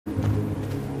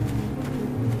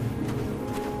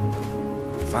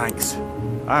Thanks.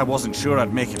 I wasn't sure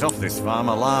I'd make it off this farm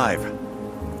alive.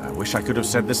 I wish I could have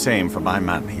said the same for my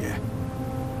man here.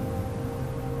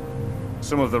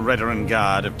 Some of the Redoran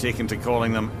Guard have taken to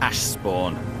calling them ash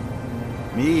spawn.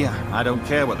 Me, I don't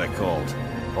care what they're called.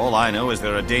 All I know is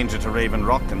they're a danger to Raven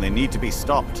Rock and they need to be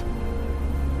stopped.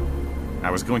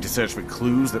 I was going to search for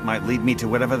clues that might lead me to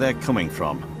wherever they're coming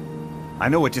from. I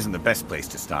know it isn't the best place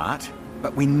to start,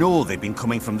 but we know they've been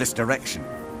coming from this direction.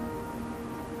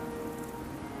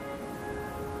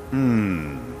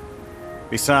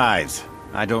 Besides,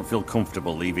 I don't feel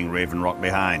comfortable leaving Raven Rock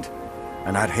behind,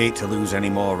 and I'd hate to lose any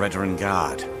more Redoran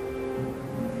Guard.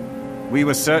 We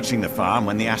were searching the farm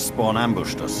when the ash spawn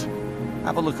ambushed us.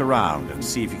 Have a look around and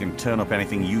see if you can turn up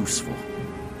anything useful.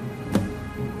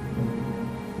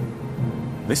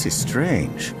 This is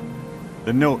strange.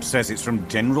 The note says it's from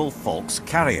General Falx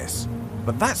Carius,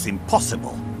 but that's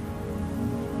impossible.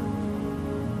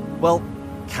 Well,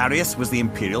 Carius was the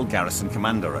Imperial garrison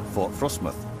commander at Fort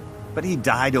Frostmoth, but he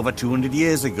died over 200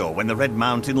 years ago when the Red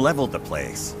Mountain leveled the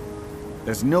place.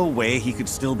 There's no way he could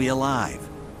still be alive.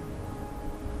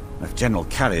 If General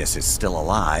Carius is still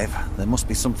alive, there must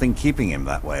be something keeping him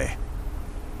that way.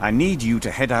 I need you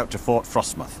to head out to Fort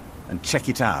Frostmoth and check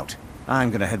it out.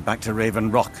 I'm gonna head back to Raven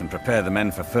Rock and prepare the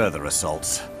men for further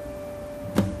assaults.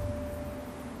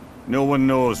 No one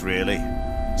knows, really.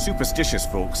 Superstitious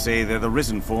folks say they're the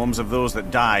risen forms of those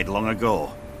that died long ago,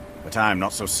 but I'm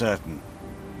not so certain.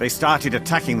 They started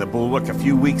attacking the bulwark a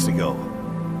few weeks ago.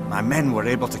 My men were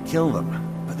able to kill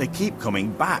them, but they keep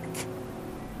coming back.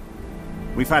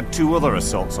 We've had 2 other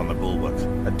assaults on the bulwark,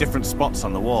 at different spots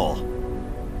on the wall.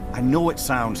 I know it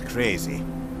sounds crazy,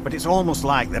 but it's almost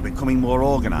like they're becoming more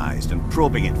organized and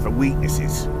probing it for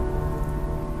weaknesses.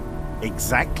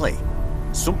 Exactly.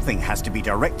 Something has to be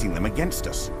directing them against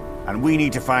us, and we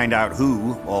need to find out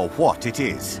who or what it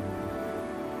is.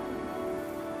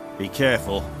 Be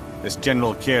careful. This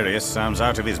General Carius sounds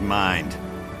out of his mind.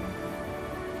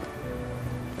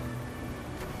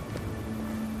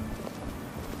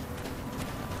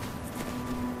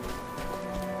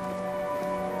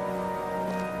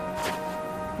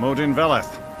 Modin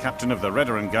Veleth, Captain of the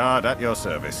Redoran Guard, at your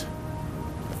service.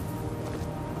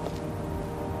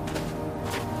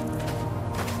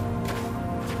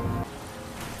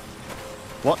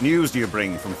 What news do you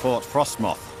bring from Fort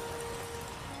Frostmoth?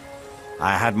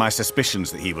 I had my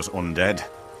suspicions that he was undead.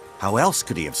 How else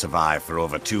could he have survived for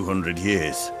over 200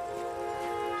 years?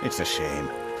 It's a shame.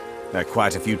 There are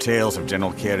quite a few tales of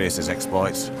General Carius's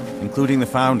exploits, including the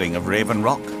founding of Raven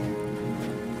Rock.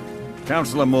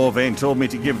 Councillor Morvain told me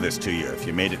to give this to you if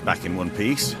you made it back in one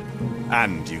piece.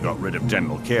 And you got rid of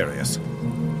General Carius.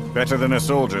 Better than a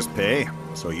soldier's pay,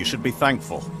 so you should be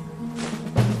thankful.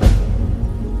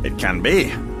 It can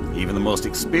be. Even the most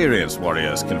experienced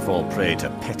warriors can fall prey to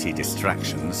petty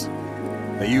distractions.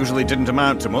 They usually didn't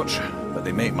amount to much, but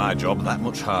they make my job that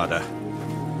much harder.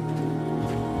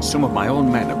 Some of my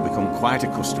own men have become quite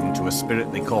accustomed to a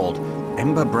spirit they called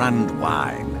Emberbrand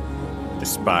wine.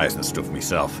 Despise the stuff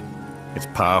myself. It's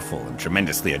powerful and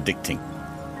tremendously addicting.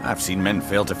 I've seen men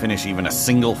fail to finish even a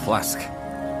single flask.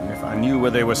 And if I knew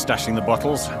where they were stashing the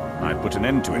bottles, I'd put an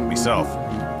end to it myself.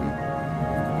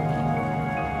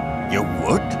 You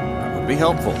would? That would be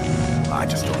helpful. I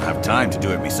just don't have time to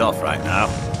do it myself right now.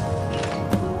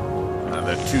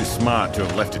 They're too smart to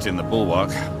have left it in the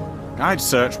bulwark. I'd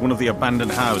search one of the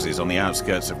abandoned houses on the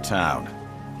outskirts of town.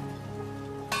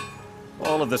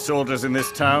 All of the soldiers in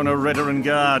this town are Redoran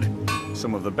Guard.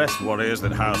 Some of the best warriors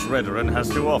that House Redoran has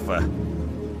to offer.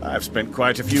 I've spent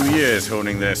quite a few years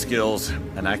honing their skills,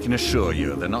 and I can assure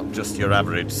you they're not just your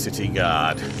average city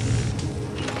guard.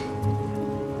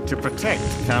 To protect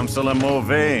Councillor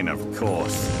Morvain, of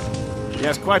course. He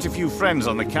has quite a few friends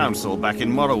on the council back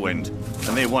in Morrowind,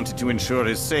 and they wanted to ensure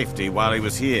his safety while he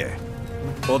was here.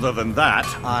 Other than that,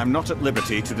 I'm not at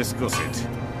liberty to discuss it.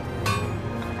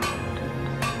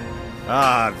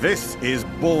 Ah, this is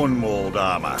bone mold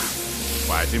armor.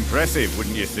 Quite impressive,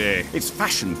 wouldn't you say? It's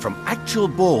fashioned from actual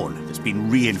bone that's been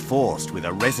reinforced with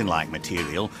a resin-like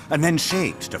material and then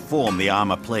shaped to form the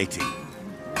armor plating.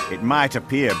 It might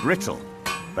appear brittle,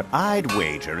 but I'd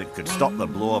wager it could stop the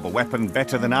blow of a weapon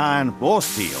better than iron or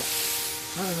steel.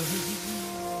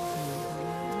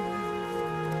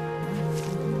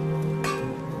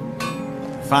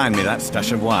 Find me that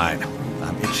stash of wine.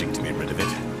 I'm itching to be